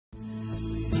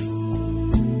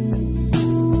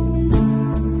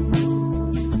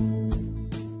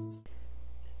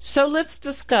So let's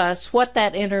discuss what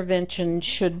that intervention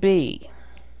should be.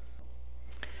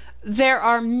 There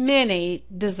are many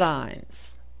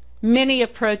designs, many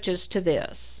approaches to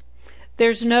this.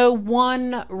 There's no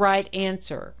one right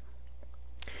answer.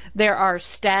 There are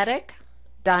static,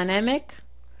 dynamic,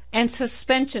 and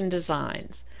suspension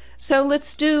designs. So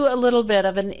let's do a little bit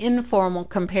of an informal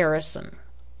comparison.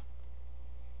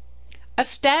 A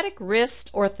static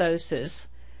wrist orthosis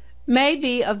may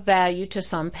be of value to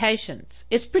some patients.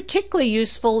 It's particularly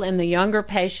useful in the younger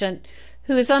patient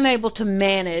who is unable to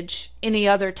manage any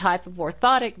other type of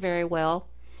orthotic very well,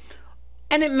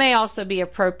 and it may also be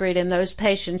appropriate in those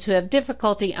patients who have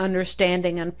difficulty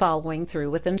understanding and following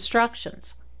through with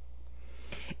instructions.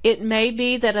 It may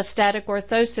be that a static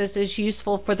orthosis is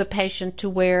useful for the patient to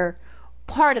wear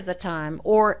part of the time,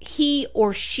 or he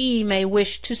or she may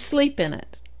wish to sleep in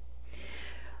it.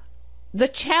 The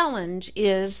challenge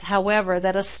is, however,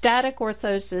 that a static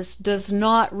orthosis does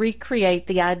not recreate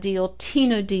the ideal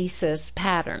tenodesis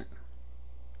pattern.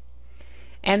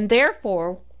 And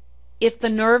therefore, if the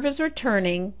nerve is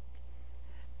returning,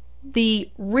 the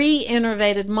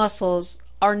re-innervated muscles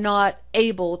are not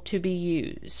able to be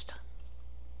used.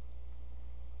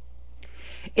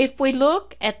 If we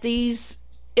look at these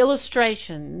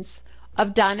illustrations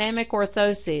of dynamic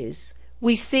orthoses,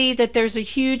 we see that there's a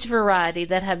huge variety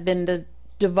that have been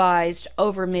devised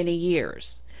over many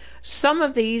years. Some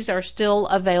of these are still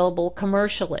available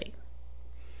commercially.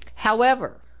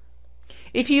 However,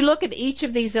 if you look at each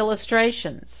of these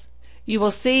illustrations, you will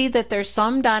see that there's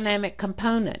some dynamic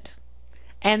component,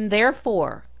 and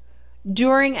therefore,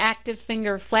 during active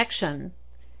finger flexion,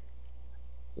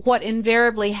 what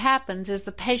invariably happens is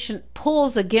the patient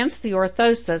pulls against the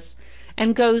orthosis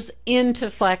and goes into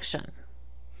flexion.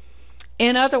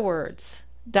 In other words,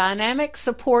 dynamic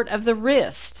support of the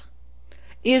wrist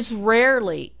is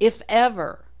rarely, if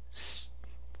ever,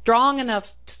 strong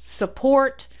enough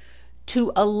support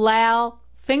to allow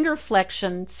finger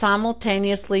flexion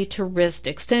simultaneously to wrist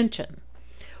extension.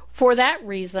 For that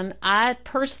reason, I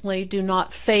personally do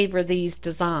not favor these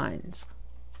designs.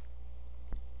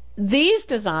 These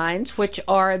designs, which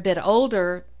are a bit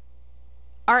older,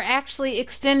 are actually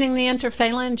extending the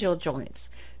interphalangeal joints,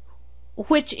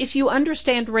 which, if you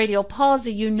understand radial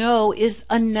palsy, you know is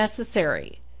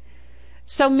unnecessary.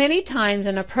 So many times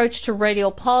an approach to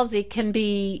radial palsy can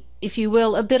be, if you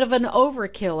will, a bit of an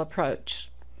overkill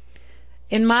approach.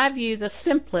 In my view, the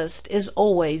simplest is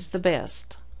always the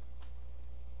best.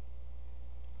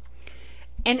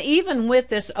 And even with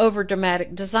this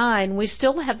overdramatic design, we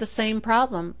still have the same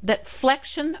problem, that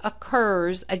flexion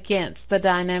occurs against the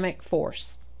dynamic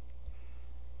force.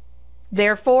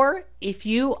 Therefore, if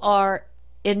you are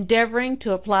endeavoring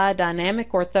to apply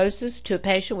dynamic orthosis to a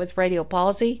patient with radial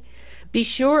palsy, be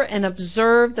sure and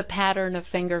observe the pattern of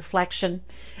finger flexion,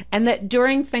 and that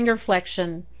during finger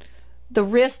flexion, the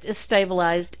wrist is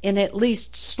stabilized in at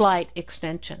least slight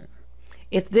extension.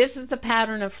 If this is the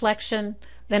pattern of flexion,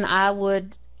 then I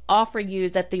would offer you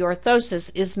that the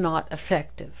orthosis is not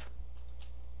effective.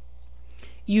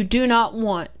 You do not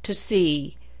want to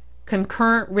see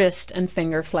concurrent wrist and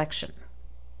finger flexion.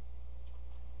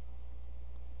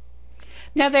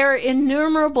 Now, there are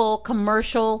innumerable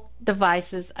commercial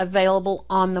devices available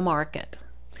on the market,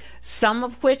 some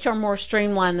of which are more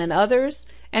streamlined than others,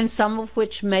 and some of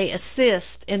which may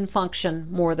assist in function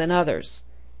more than others.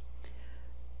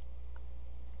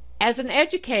 As an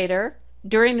educator,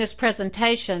 during this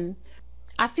presentation,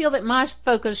 I feel that my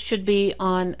focus should be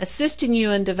on assisting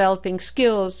you in developing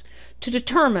skills to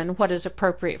determine what is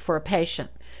appropriate for a patient.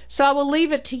 So I will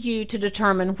leave it to you to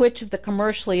determine which of the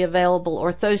commercially available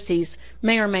orthoses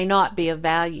may or may not be of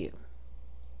value.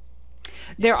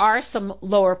 There are some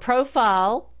lower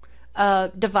profile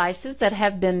devices that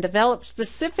have been developed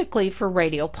specifically for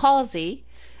radial palsy.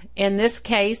 In this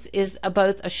case is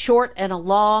both a short and a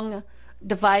long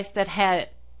device that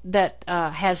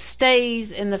has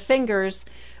stays in the fingers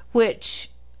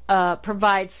which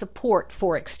provide support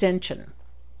for extension.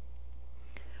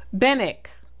 Benic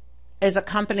is a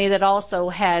company that also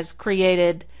has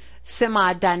created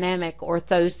semi-dynamic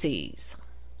orthoses.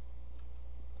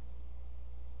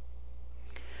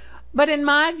 But in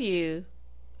my view,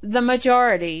 the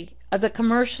majority of the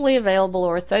commercially available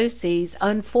orthoses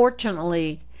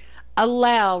unfortunately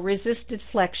allow resisted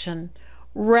flexion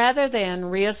rather than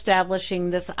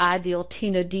reestablishing this ideal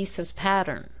tenodesis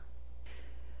pattern.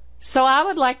 So I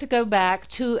would like to go back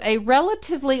to a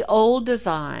relatively old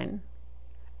design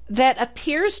that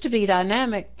appears to be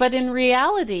dynamic, but in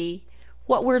reality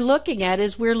what we're looking at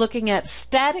is we're looking at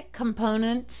static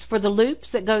components for the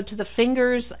loops that go to the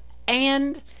fingers,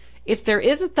 and if there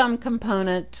is a thumb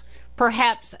component,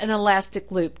 perhaps an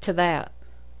elastic loop to that.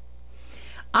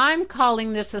 I'm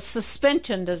calling this a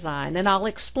suspension design, and I'll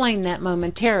explain that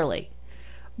momentarily.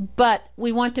 But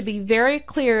we want to be very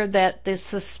clear that the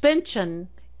suspension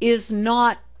is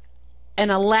not an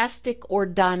elastic or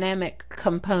dynamic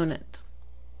component.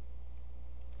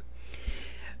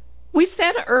 We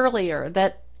said earlier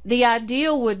that the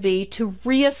ideal would be to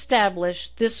reestablish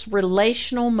this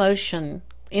relational motion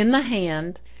in the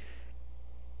hand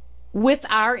with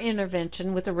our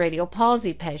intervention with a radial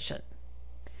palsy patient.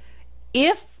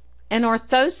 If an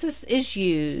orthosis is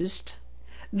used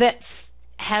that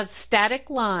has static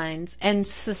lines and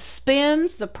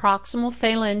suspends the proximal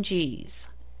phalanges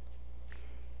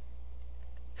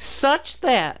such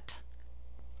that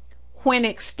when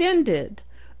extended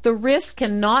the wrist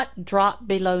cannot drop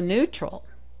below neutral,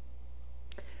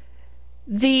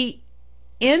 the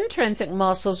intrinsic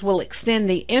muscles will extend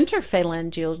the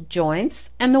interphalangeal joints,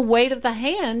 and the weight of the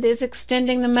hand is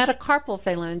extending the metacarpal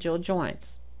phalangeal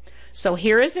joints. So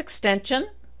here is extension,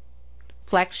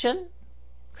 flexion,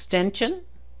 extension,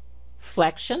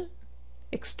 flexion,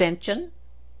 extension.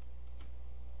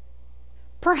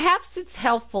 Perhaps it's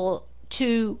helpful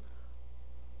to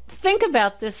think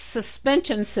about this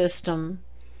suspension system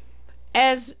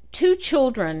as two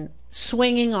children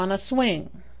swinging on a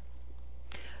swing.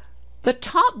 The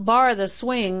top bar of the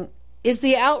swing is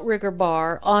the outrigger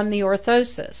bar on the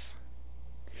orthosis,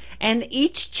 and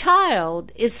each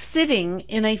child is sitting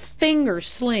in a finger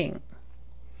sling.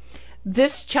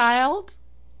 This child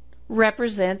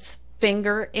represents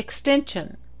finger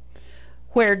extension,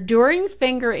 where during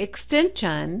finger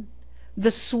extension the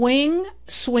swing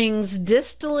swings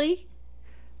distally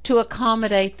to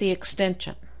accommodate the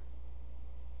extension.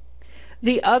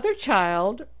 The other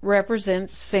child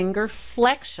represents finger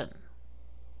flexion,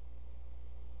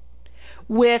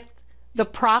 with the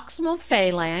proximal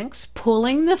phalanx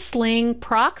pulling the sling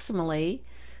proximally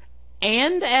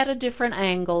and at a different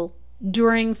angle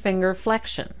during finger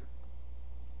flexion.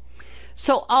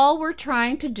 So all we're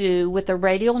trying to do with the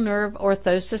radial nerve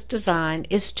orthosis design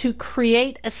is to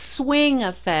create a swing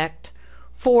effect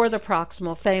for the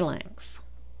proximal phalanx.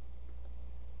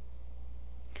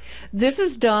 This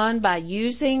is done by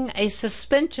using a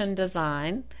suspension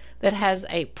design that has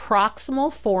a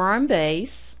proximal forearm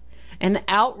base, an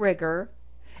outrigger,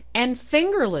 and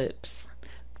finger loops.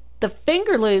 The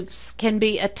finger loops can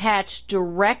be attached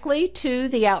directly to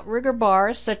the outrigger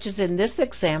bars, such as in this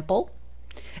example,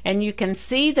 and you can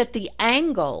see that the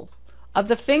angle of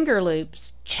the finger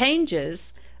loops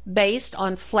changes based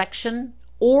on flexion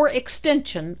or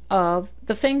extension of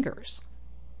the fingers.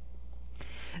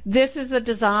 This is a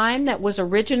design that was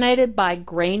originated by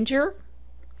Granger,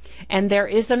 and there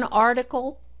is an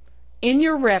article in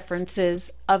your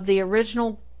references of the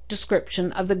original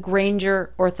description of the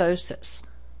Granger orthosis.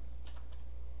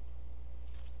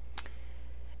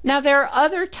 Now there are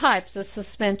other types of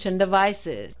suspension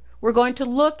devices. We're going to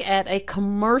look at a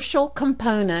commercial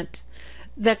component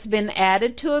that's been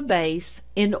added to a base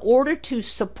in order to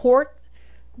support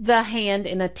the hand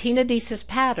in a tenodesis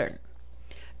pattern.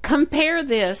 Compare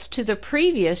this to the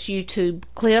previous YouTube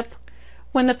clip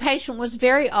when the patient was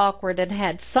very awkward and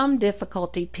had some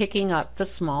difficulty picking up the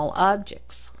small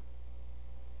objects.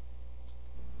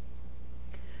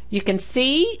 You can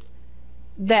see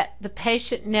that the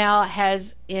patient now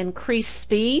has increased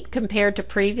speed compared to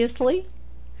previously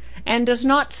and does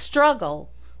not struggle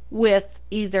with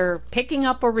either picking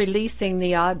up or releasing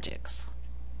the objects.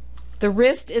 The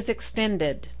wrist is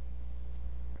extended.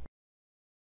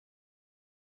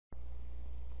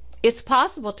 It's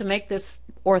possible to make this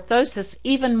orthosis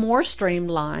even more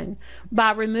streamlined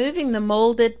by removing the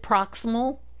molded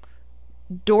proximal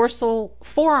dorsal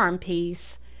forearm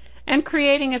piece and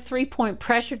creating a three-point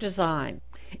pressure design.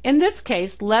 In this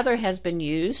case, leather has been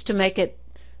used to make it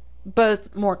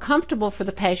both more comfortable for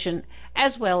the patient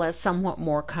as well as somewhat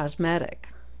more cosmetic.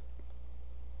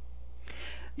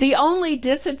 The only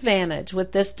disadvantage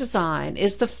with this design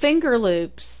is the finger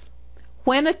loops,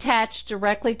 when attached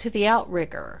directly to the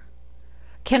outrigger,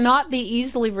 cannot be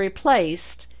easily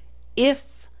replaced if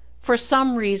for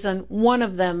some reason one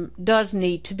of them does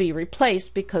need to be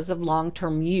replaced because of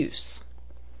long-term use.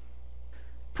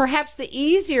 Perhaps the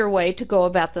easier way to go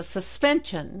about the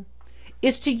suspension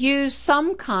is to use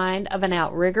some kind of an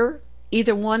outrigger,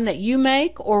 either one that you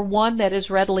make or one that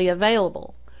is readily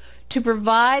available, to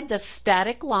provide the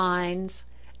static lines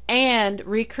and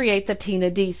recreate the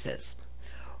tenodesis,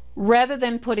 rather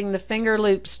than putting the finger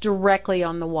loops directly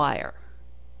on the wire.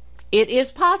 It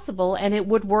is possible and it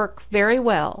would work very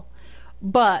well,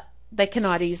 but they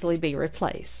cannot easily be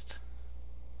replaced.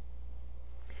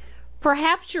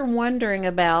 Perhaps you're wondering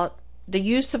about the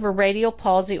use of a radial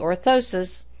palsy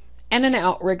orthosis and an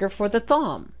outrigger for the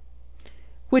thumb,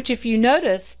 which, if you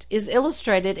noticed, is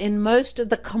illustrated in most of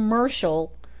the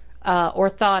commercial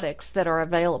orthotics that are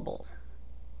available.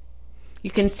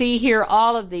 You can see here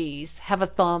all of these have a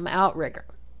thumb outrigger.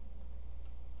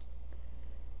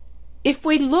 If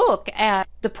we look at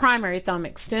the primary thumb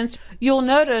extensor, you'll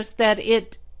notice that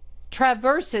it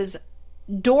traverses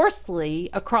dorsally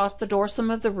across the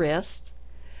dorsum of the wrist,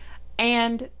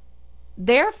 and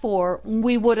therefore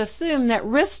we would assume that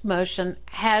wrist motion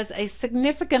has a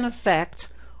significant effect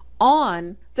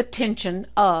on the tension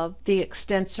of the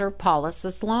extensor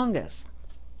pollicis longus.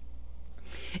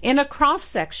 In a cross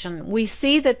section, we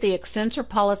see that the extensor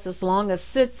pollicis longus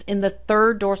sits in the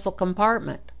third dorsal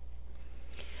compartment.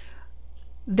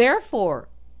 Therefore,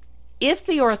 if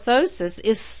the orthosis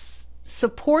is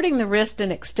supporting the wrist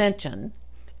in extension,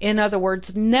 in other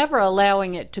words, never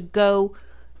allowing it to go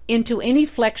into any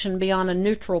flexion beyond a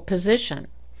neutral position,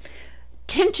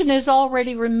 tension is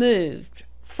already removed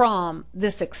from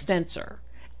this extensor,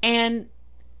 and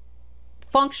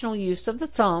functional use of the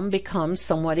thumb becomes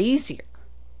somewhat easier.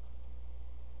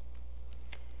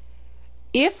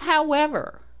 If,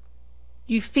 however,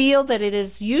 you feel that it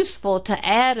is useful to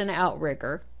add an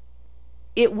outrigger,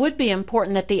 it would be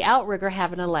important that the outrigger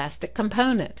have an elastic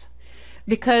component,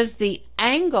 because the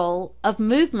angle of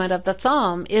movement of the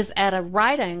thumb is at a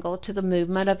right angle to the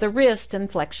movement of the wrist in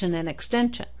flexion and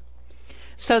extension.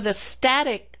 So the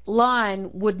static line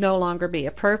would no longer be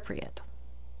appropriate.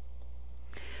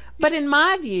 But in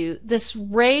my view, this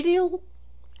radial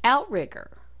outrigger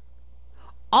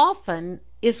often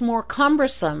is more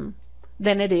cumbersome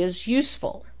than it is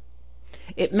useful.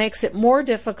 It makes it more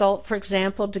difficult, for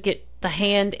example, to get the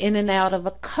hand in and out of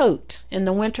a coat in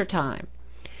the wintertime.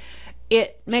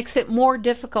 It makes it more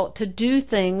difficult to do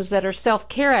things that are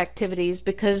self-care activities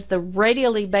because the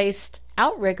radially based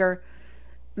outrigger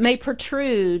may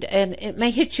protrude and it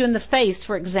may hit you in the face,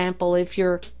 for example, if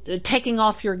you're taking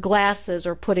off your glasses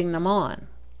or putting them on.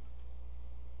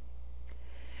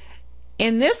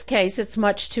 In this case, it's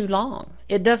much too long.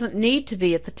 It doesn't need to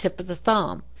be at the tip of the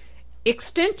thumb.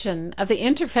 Extension of the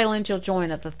interphalangeal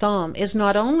joint of the thumb is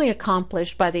not only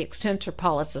accomplished by the extensor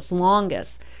pollicis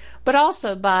longus, but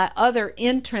also by other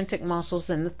intrinsic muscles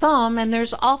in the thumb, and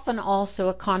there's often also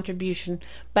a contribution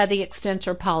by the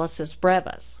extensor pollicis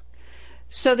brevis.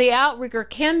 So the outrigger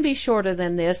can be shorter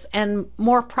than this and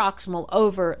more proximal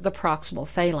over the proximal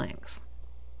phalanx.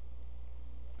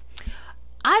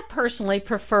 I personally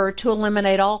prefer to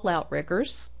eliminate all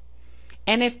outriggers,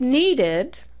 and if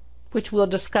needed, which we'll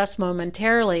discuss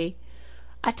momentarily,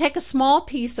 I take a small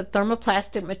piece of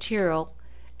thermoplastic material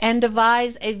and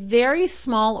devise a very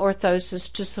small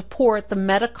orthosis to support the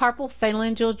metacarpal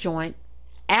phalangeal joint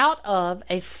out of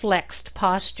a flexed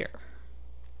posture.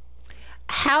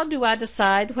 How do I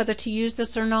decide whether to use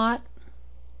this or not?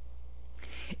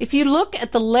 If you look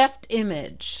at the left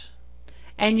image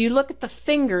and you look at the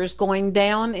fingers going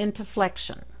down into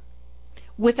flexion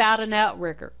without an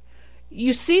outrigger,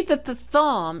 you see that the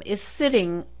thumb is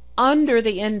sitting under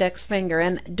the index finger,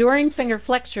 and during finger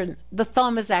flexion the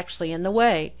thumb is actually in the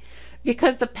way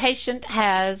because the patient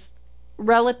has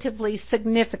relatively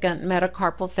significant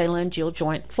metacarpal phalangeal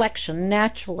joint flexion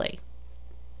naturally.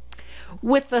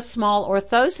 With the small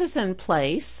orthosis in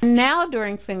place, now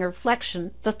during finger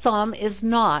flexion the thumb is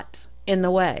not in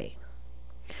the way.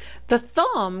 The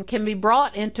thumb can be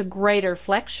brought into greater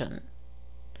flexion.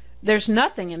 There's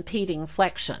nothing impeding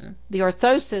flexion. The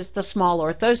orthosis, the small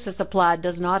orthosis applied,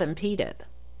 does not impede it.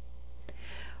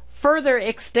 Further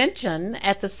extension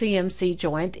at the CMC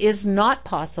joint is not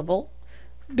possible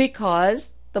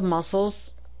because the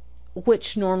muscles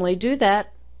which normally do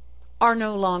that are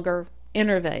no longer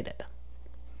innervated.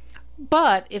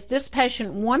 But if this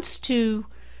patient wants to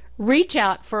reach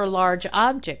out for a large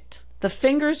object, the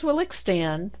fingers will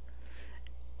extend,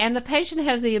 and the patient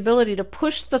has the ability to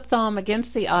push the thumb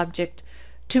against the object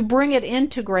to bring it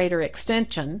into greater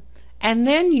extension, and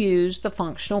then use the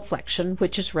functional flexion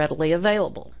which is readily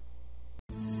available.